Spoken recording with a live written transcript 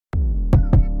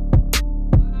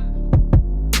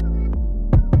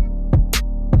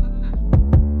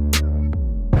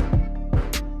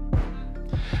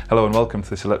Hello and welcome to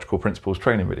this electrical principles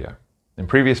training video. In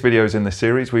previous videos in this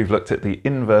series, we've looked at the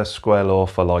inverse square law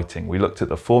for lighting. We looked at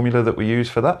the formula that we use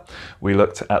for that. We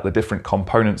looked at the different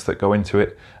components that go into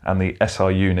it and the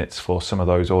SI units for some of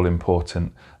those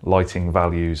all-important lighting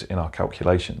values in our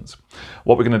calculations.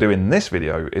 What we're going to do in this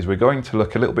video is we're going to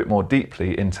look a little bit more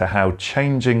deeply into how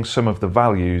changing some of the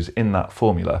values in that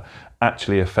formula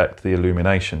actually affect the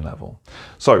illumination level.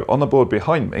 So on the board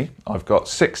behind me, I've got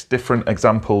 6 different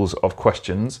examples of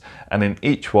questions, and in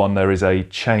each one there is a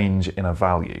change in a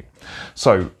value.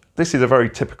 So this is a very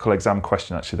typical exam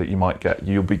question actually that you might get.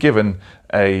 You'll be given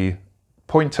a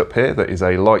point up here that is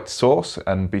a light source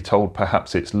and be told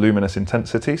perhaps its luminous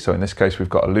intensity. So in this case, we've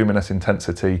got a luminous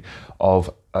intensity of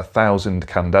 1,000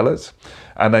 candelas.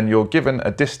 And then you're given a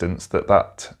distance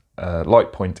that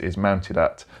light point is mounted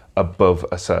at above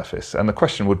a surface. And the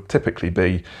question would typically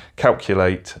be,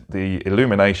 calculate the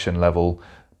illumination level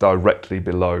directly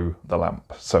below the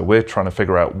lamp. So we're trying to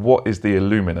figure out what is the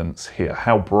illuminance here?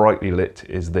 How brightly lit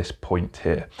is this point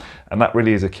here? And that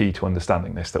really is a key to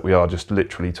understanding this, that we are just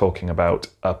literally talking about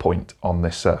a point on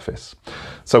this surface.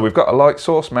 So we've got a light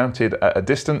source mounted at a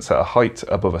distance, at a height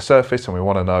above a surface, and we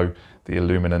want to know the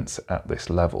illuminance at this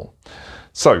level.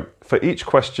 So for each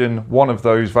question, one of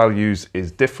those values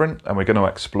is different, and we're going to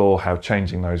explore how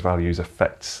changing those values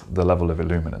affects the level of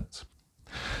illuminance.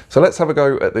 So let's have a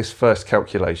go at this first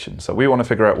calculation. So we want to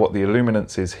figure out what the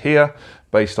illuminance is here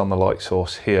based on the light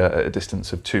source here at a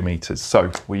distance of 2 meters.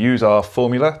 So we use our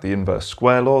formula, the inverse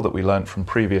square law that we learned from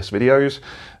previous videos,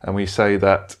 and we say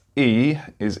that E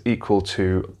is equal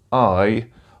to I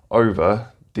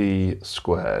over D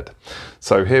squared.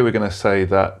 So here we're going to say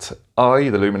that I,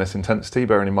 the luminous intensity,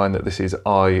 bearing in mind that this is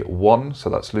I1, so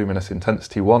that's luminous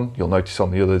intensity 1. You'll notice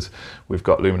on the others we've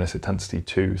got luminous intensity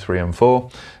 2, 3 and 4,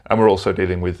 and we're also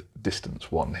dealing with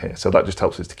distance 1 here. So that just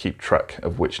helps us to keep track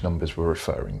of which numbers we're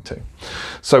referring to.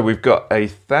 So we've got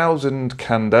 1,000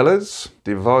 candelas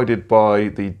divided by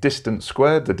the distance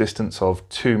squared, the distance of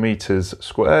 2 meters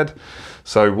squared.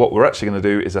 So what we're actually going to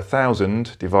do is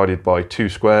 1,000 divided by 2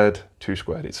 squared. 2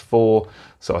 squared is 4,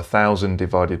 so 1,000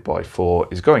 divided by 4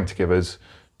 is going to give us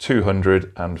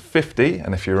 250,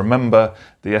 and if you remember,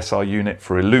 the SI unit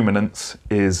for illuminance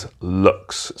is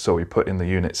lux, so we put in the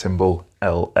unit symbol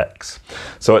LX.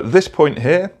 So at this point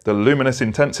here, the luminous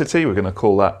intensity, we're going to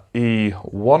call that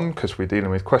E1 because we're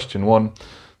dealing with question 1.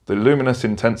 The luminous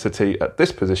intensity at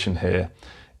this position here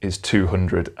is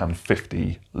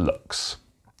 250 lux.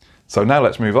 So now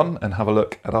let's move on and have a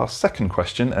look at our second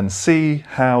question and see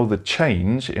how the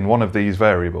change in one of these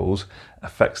variables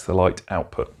affects the light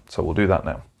output. So we'll do that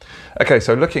now. Okay,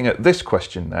 so looking at this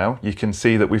question now, you can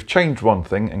see that we've changed one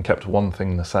thing and kept one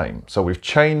thing the same. So we've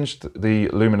changed the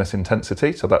luminous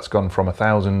intensity, so that's gone from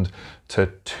 1,000 to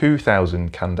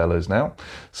 2,000 candelas now.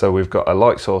 So we've got a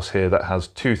light source here that has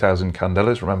 2,000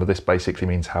 candelas. Remember, this basically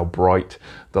means how bright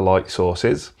the light source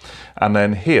is. And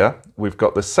then here, we've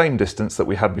got the same distance that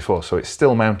we had before, so it's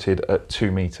still mounted at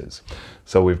 2 meters.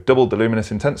 So we've doubled the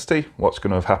luminous intensity. What's going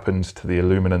to have happened to the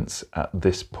illuminance at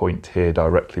this point here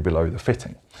directly below the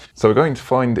fitting? So we're going to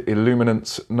find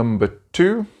illuminance number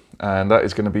 2, and that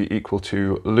is going to be equal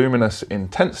to luminous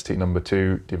intensity number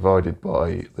 2 divided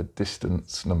by the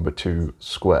distance number 2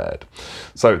 squared.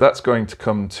 So that's going to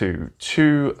come to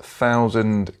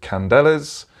 2,000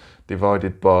 candelas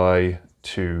divided by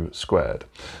 2 squared.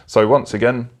 So once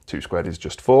again, 2 squared is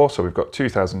just 4, so we've got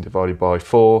 2,000 divided by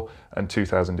 4, and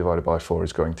 2,000 divided by 4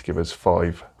 is going to give us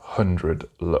 500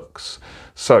 lux.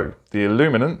 So the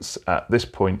illuminance at this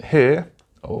point here,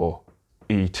 or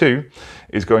E2,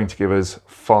 is going to give us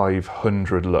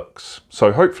 500 lux.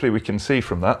 So hopefully we can see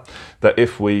from that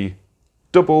if we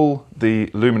double the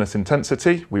luminous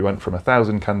intensity, we went from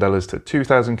 1,000 candelas to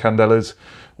 2,000 candelas,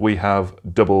 we have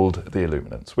doubled the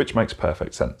illuminance, which makes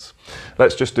perfect sense.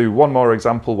 Let's just do one more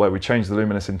example where we change the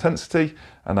luminous intensity,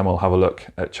 and then we'll have a look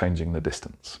at changing the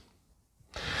distance.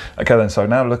 Okay then, so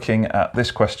now looking at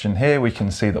this question here, we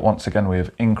can see that once again we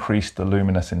have increased the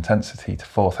luminous intensity to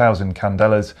 4,000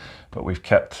 candelas, but we've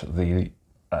kept the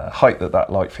height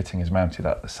that light fitting is mounted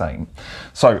at the same.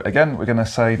 So again, we're going to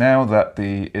say now that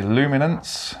the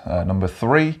illuminance number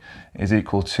 3 is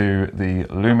equal to the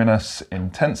luminous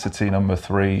intensity number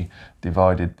 3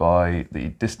 divided by the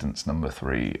distance number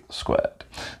 3 squared.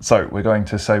 So we're going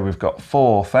to say we've got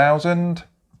 4,000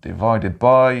 divided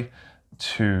by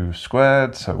 2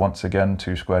 squared. So once again,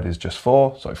 2 squared is just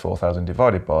 4. So 4,000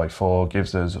 divided by 4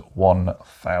 gives us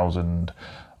 1,000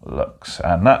 lux,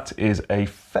 and that is a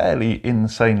fairly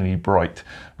insanely bright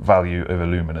value of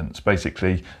illuminance.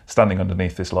 Basically, standing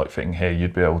underneath this light fitting here,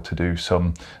 you'd be able to do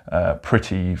some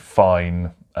pretty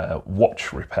fine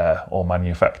watch repair or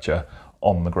manufacture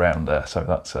on the ground there. So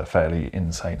that's a fairly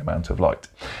insane amount of light.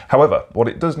 However, what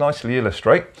it does nicely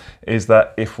illustrate is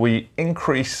that if we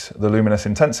increase the luminous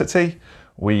intensity,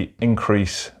 we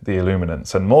increase the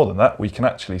illuminance, and more than that, we can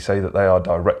actually say that they are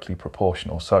directly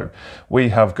proportional. So we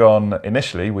have gone,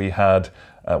 initially we had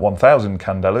 1000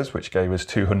 candelas, which gave us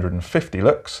 250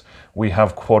 lux. We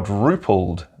have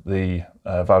quadrupled the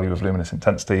value of luminous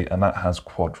intensity, and that has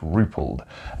quadrupled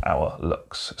our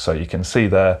lux. So you can see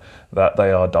there that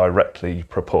they are directly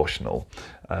proportional.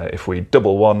 If we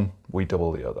double one, we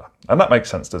double the other. And that makes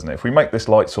sense, doesn't it? If we make this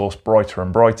light source brighter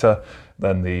and brighter,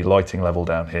 then the lighting level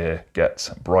down here gets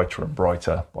brighter and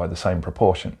brighter by the same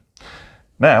proportion.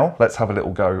 Now, let's have a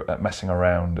little go at messing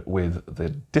around with the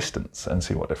distance and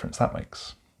see what difference that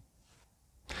makes.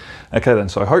 Okay then,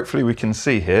 so hopefully we can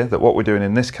see here that what we're doing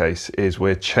in this case is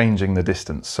we're changing the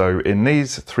distance. So in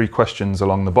these 3 questions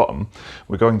along the bottom,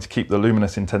 we're going to keep the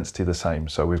luminous intensity the same.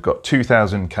 So we've got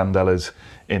 2000 candelas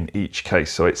in each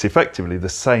case. So it's effectively the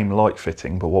same light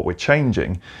fitting, but what we're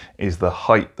changing is the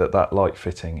height that that light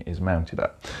fitting is mounted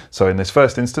at. So in this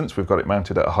first instance, we've got it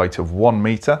mounted at a height of 1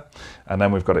 meter, and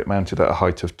then we've got it mounted at a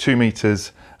height of 2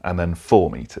 meters, and then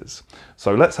 4 meters.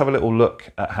 So let's have a little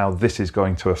look at how this is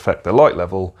going to affect the light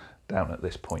level down at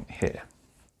this point here.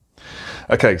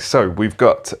 Okay, so we've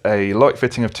got a light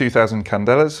fitting of 2000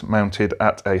 candelas mounted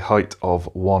at a height of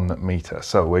 1 meter.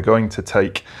 So we're going to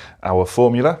take our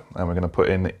formula and we're going to put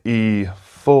in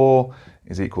E4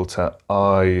 is equal to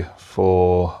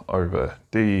I4 over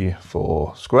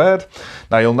D4 squared.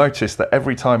 Now you'll notice that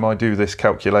every time I do this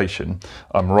calculation,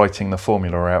 I'm writing the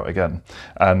formula out again.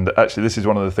 And actually this is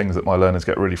one of the things that my learners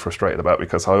get really frustrated about,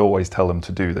 because I always tell them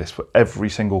to do this for every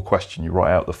single question. You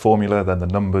write out the formula, then the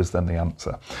numbers, then the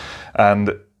answer.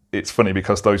 And it's funny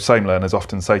because those same learners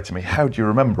often say to me, how do you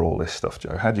remember all this stuff,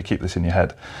 Joe? How do you keep this in your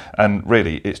head? And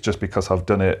really, it's just because I've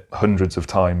done it hundreds of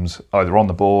times, either on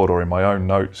the board or in my own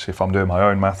notes. If I'm doing my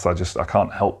own maths, I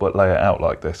can't help but lay it out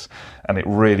like this. And it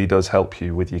really does help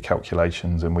you with your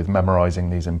calculations and with memorizing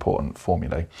these important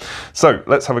formulae. So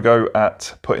let's have a go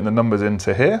at putting the numbers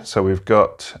into here. So we've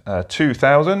got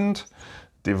 2000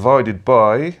 divided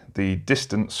by the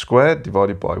distance squared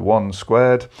divided by 1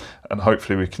 squared, and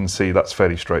hopefully we can see that's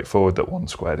fairly straightforward, that 1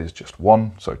 squared is just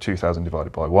 1, so 2000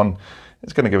 divided by 1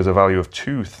 is going to give us a value of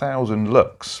 2000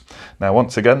 lux. Now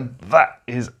once again, that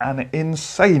is an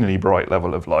insanely bright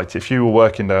level of light. If you were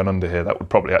working down under here, that would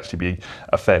probably actually be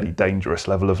a fairly dangerous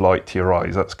level of light to your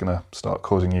eyes. That's going to start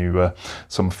causing you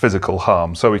some physical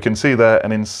harm. So we can see there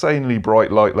an insanely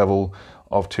bright light level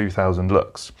of 2000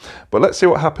 lux. But let's see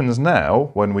what happens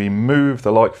now when we move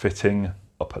the light fitting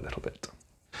up a little bit.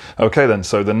 Okay then,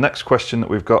 so the next question that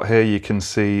we've got here, you can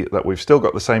see that we've still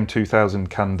got the same 2000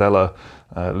 candela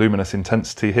luminous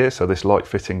intensity here. So this light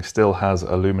fitting still has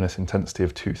a luminous intensity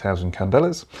of 2000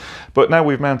 candelas, but now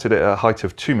we've mounted it at a height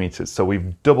of 2 meters. So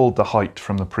we've doubled the height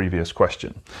from the previous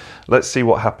question. Let's see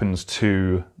what happens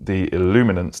to the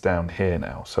illuminance down here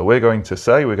now. So we're going to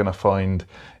say, we're going to find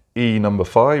E number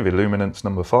 5, illuminance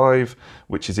number 5,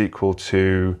 which is equal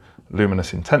to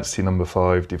luminous intensity number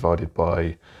 5 divided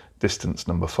by distance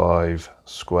number 5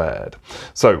 squared.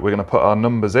 So we're going to put our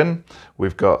numbers in.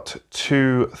 We've got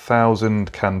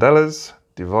 2000 candelas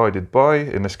divided by,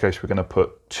 in this case we're going to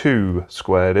put 2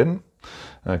 squared in.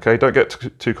 Okay, don't get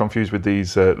too confused with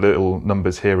these little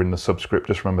numbers here in the subscript.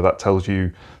 Just remember that tells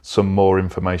you some more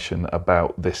information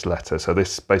about this letter. So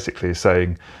this basically is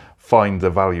saying find the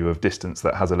value of distance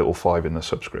that has a little 5 in the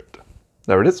subscript.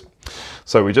 There it is.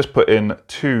 So we just put in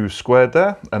 2 squared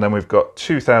there, and then we've got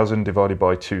 2000 divided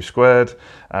by 2 squared.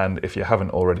 And if you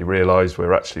haven't already realized,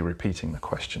 we're actually repeating the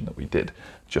question that we did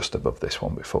just above this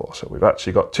one before. So we've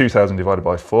actually got 2000 divided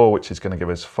by 4, which is going to give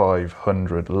us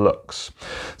 500 lux.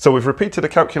 So we've repeated a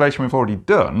calculation we've already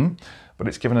done, but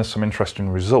it's given us some interesting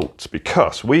results,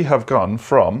 because we have gone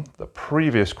from the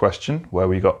previous question where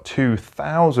we got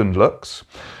 2000 lux,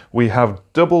 we have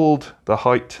doubled the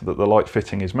height that the light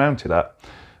fitting is mounted at,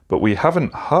 but we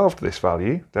haven't halved this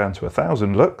value down to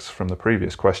 1000 lux from the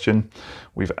previous question.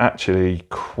 We've actually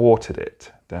quartered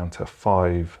it down to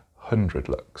 500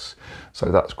 lux.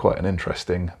 So that's quite an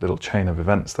interesting little chain of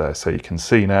events there. So you can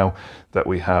see now that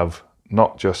we have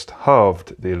not just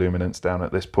halved the illuminance down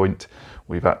at this point,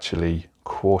 we've actually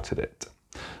quartered it.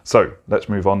 So let's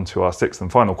move on to our 6th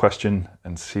and final question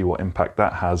and see what impact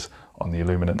that has on the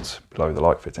illuminance below the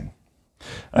light fitting.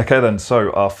 Okay then,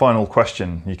 so our final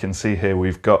question, you can see here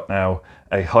we've got now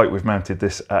a height, we've mounted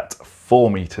this at 4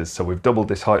 meters. So we've doubled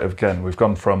this height again. We've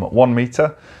gone from 1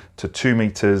 meter to 2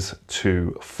 meters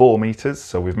to 4 meters.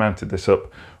 So we've mounted this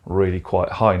up really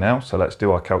quite high now. So let's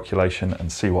do our calculation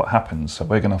and see what happens. So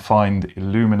we're going to find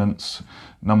illuminance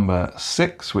number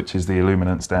 6, which is the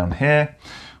illuminance down here,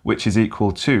 which is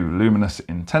equal to luminous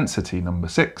intensity number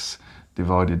 6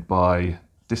 divided by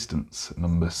distance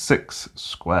number 6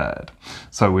 squared.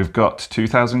 So we've got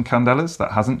 2000 candelas,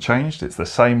 that hasn't changed. It's the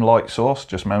same light source,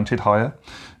 just mounted higher,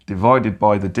 divided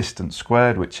by the distance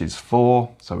squared, which is 4.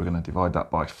 So we're going to divide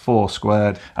that by 4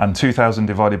 squared. And 2000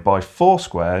 divided by 4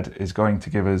 squared is going to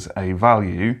give us a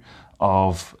value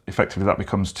of, effectively that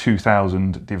becomes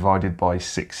 2000 divided by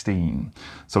 16.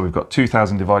 So we've got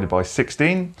 2000 divided by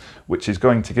 16, which is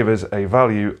going to give us a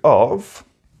value of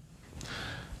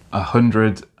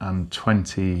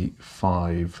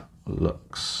 125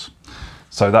 lux.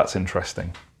 So that's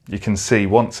interesting. You can see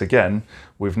once again,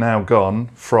 we've now gone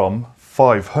from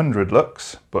 500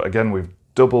 lux, but again, we've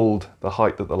doubled the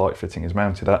height that the light fitting is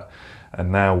mounted at.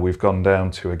 And now we've gone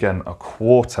down to, again, a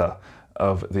quarter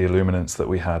of the illuminance that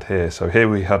we had here. So here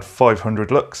we had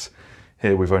 500 lux,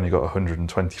 here we've only got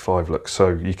 125 lux. So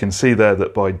you can see there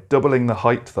that by doubling the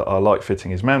height that our light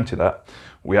fitting is mounted at,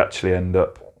 we actually end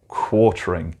up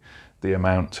quartering the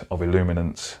amount of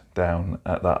illuminance down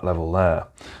at that level there.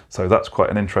 So that's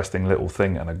quite an interesting little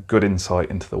thing and a good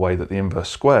insight into the way that the inverse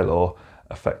square law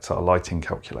affects our lighting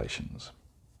calculations.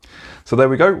 So there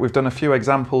we go, we've done a few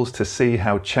examples to see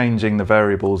how changing the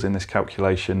variables in this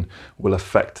calculation will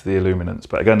affect the illuminance.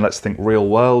 But again, let's think real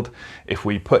world. If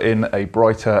we put in a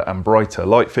brighter and brighter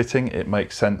light fitting, it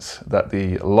makes sense that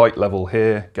the light level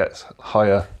here gets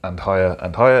higher and higher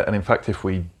and higher. And in fact, if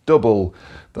we double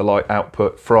the light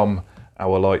output from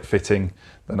our light fitting,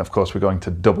 then of course we're going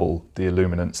to double the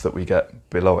illuminance that we get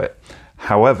below it.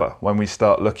 However, when we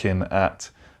start looking at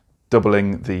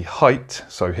doubling the height,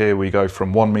 so here we go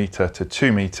from 1 meter to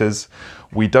 2 meters,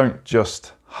 we don't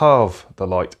just halve the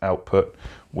light output,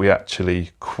 we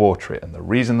actually quarter it. And the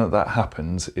reason that that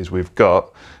happens is we've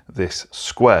got this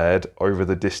squared over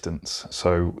the distance.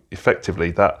 So effectively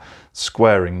that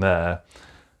squaring there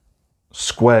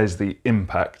squares the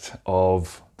impact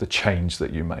of the change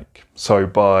that you make. So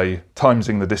by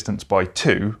timesing the distance by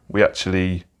 2, we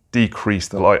actually decrease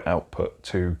the light output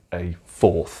to a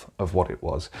fourth of what it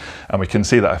was. And we can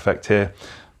see that effect here.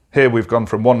 Here we've gone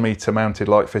from 1 meter mounted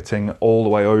light fitting all the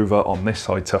way over on this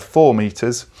side to 4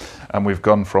 meters. And we've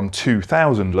gone from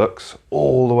 2000 lux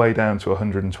all the way down to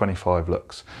 125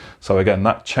 lux. So again,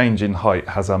 that change in height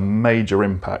has a major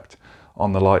impact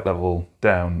on the light level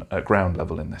down at ground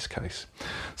level in this case.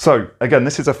 So again,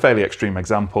 this is a fairly extreme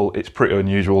example. It's pretty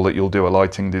unusual that you'll do a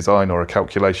lighting design or a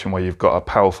calculation where you've got a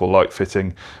powerful light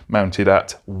fitting mounted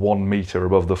at 1 meter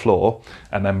above the floor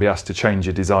and then be asked to change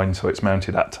your design so it's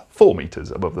mounted at 4 meters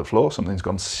above the floor. Something's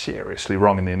gone seriously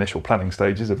wrong in the initial planning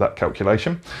stages of that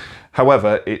calculation.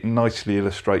 However, it nicely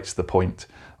illustrates the point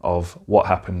of what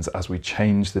happens as we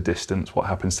change the distance, what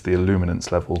happens to the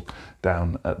illuminance level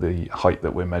down at the height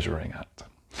that we're measuring at.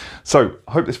 So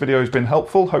I hope this video has been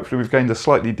helpful. Hopefully we've gained a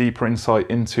slightly deeper insight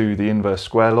into the inverse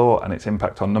square law and its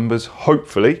impact on numbers.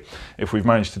 Hopefully, if we've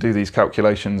managed to do these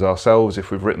calculations ourselves, if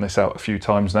we've written this out a few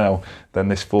times now, then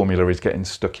this formula is getting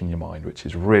stuck in your mind, which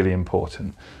is really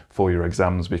important for your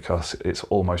exams because it's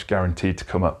almost guaranteed to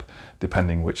come up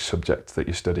depending which subject that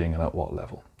you're studying and at what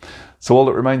level. So all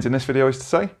that remains in this video is to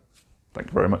say, thank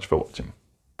you very much for watching.